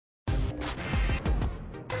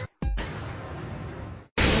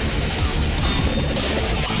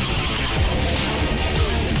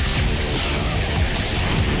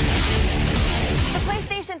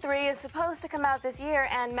supposed to come out this year,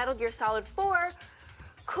 and Metal Gear Solid 4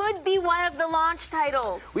 could be one of the launch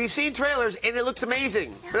titles. We've seen trailers, and it looks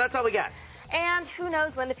amazing, but that's all we got. And who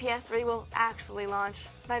knows when the PS3 will actually launch.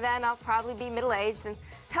 By then, I'll probably be middle-aged and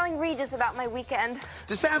telling Regis about my weekend.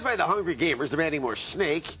 To satisfy the hungry gamers demanding more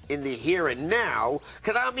Snake in the here and now,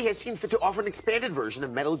 Konami has seen fit to offer an expanded version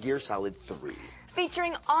of Metal Gear Solid 3.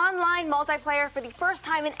 Featuring online multiplayer for the first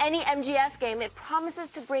time in any MGS game, it promises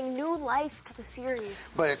to bring new life to the series.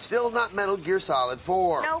 But it's still not Metal Gear Solid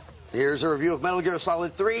 4. Nope. Here's a review of Metal Gear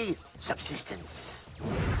Solid 3, Subsistence.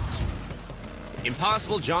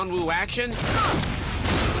 Impossible John Woo action?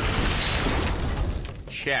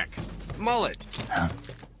 Check. Mullet?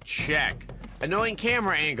 Check. Annoying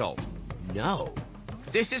camera angle? No.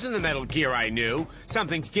 This isn't the Metal Gear I knew.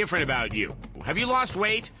 Something's different about you. Have you lost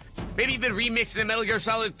weight? Maybe you've been remixing the Metal Gear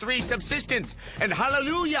Solid 3 Subsistence, and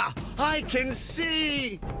hallelujah, I can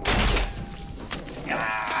see!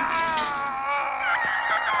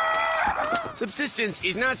 Subsistence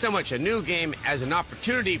is not so much a new game as an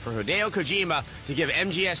opportunity for Hideo Kojima to give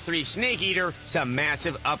MGS3 Snake Eater some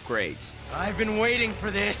massive upgrades. I've been waiting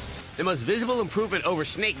for this. The most visible improvement over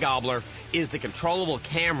Snake Gobbler is the controllable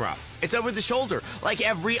camera. It's over the shoulder, like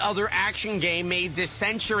every other action game made this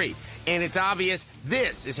century. And it's obvious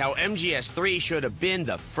this is how MGS3 should have been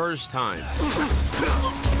the first time.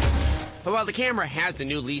 But while the camera has the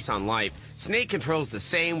new lease on life, Snake controls the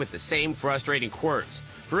same with the same frustrating quirks.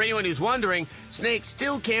 For anyone who's wondering, Snake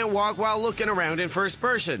still can't walk while looking around in first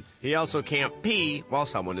person. He also can't pee while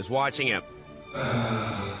someone is watching him.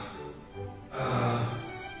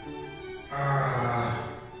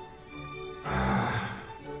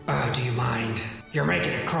 Do you mind? You're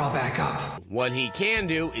making it crawl back up. What he can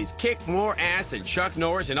do is kick more ass than Chuck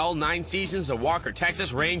Norris in all 9 seasons of Walker,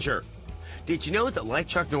 Texas Ranger. Did you know that like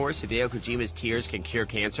Chuck Norris, Hideo Kojima's tears can cure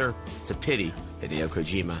cancer? It's a pity Hideo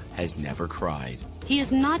Kojima has never cried. He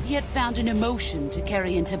has not yet found an emotion to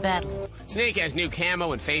carry into battle. Snake has new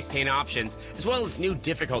camo and face paint options, as well as new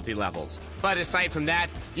difficulty levels. But aside from that,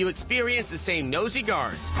 you experience the same nosy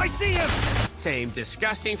guards. I see him! Same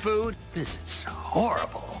disgusting food. This is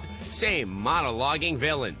horrible. Same monologuing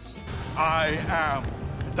villains. I am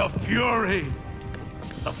the Fury.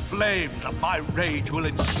 The flames of my rage will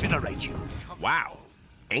incinerate you. Wow.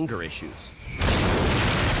 Anger issues.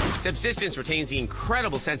 Subsistence retains the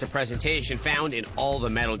incredible sense of presentation found in all the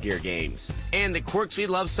Metal Gear games. And the quirks we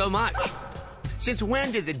love so much. Since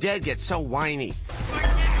when did the dead get so whiny? My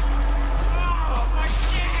neck! Oh, my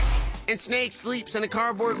neck! And Snake sleeps in a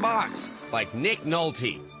cardboard box, like Nick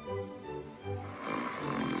Nolte.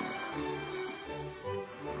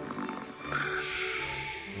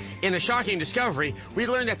 In a shocking discovery, we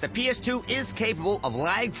learned that the PS2 is capable of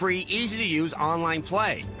lag-free, easy-to-use online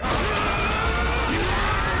play.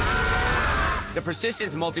 The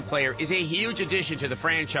Persistence multiplayer is a huge addition to the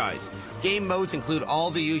franchise. Game modes include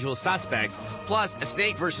all the usual suspects, plus a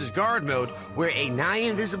Snake versus Guard mode where a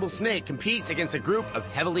nigh-invisible Snake competes against a group of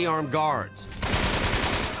heavily armed guards.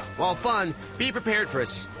 While fun, be prepared for a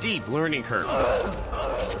steep learning curve.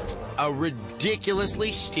 A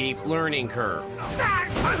ridiculously steep learning curve.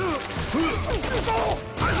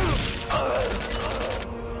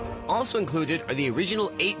 Also included are the original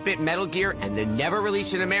 8-bit Metal Gear and the never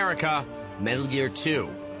released in America, Metal Gear 2.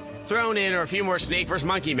 Thrown in are a few more Snake vs.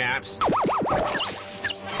 Monkey maps,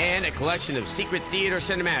 and a collection of secret theater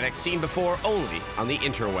cinematics seen before only on the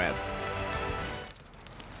interweb.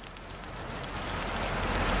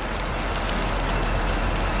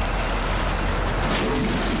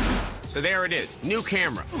 So there it is, new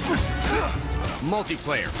camera,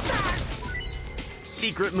 multiplayer,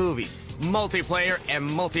 secret movies, multiplayer, and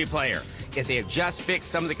multiplayer. If they had just fixed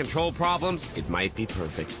some of the control problems, it might be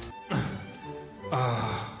perfect.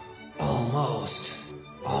 Almost.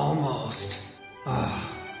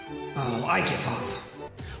 I give up.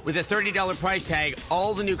 With a $30 price tag,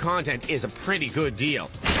 all the new content is a pretty good deal.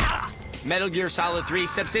 Metal Gear Solid 3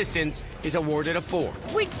 Subsistence is awarded a 4.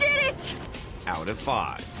 We did it! Out of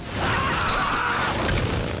 5.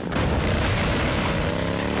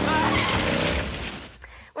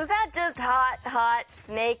 Was that just hot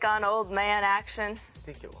Snake on old man action? I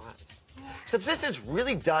think it was. Subsistence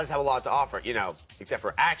really does have a lot to offer, you know, except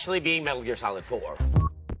for actually being Metal Gear Solid 4.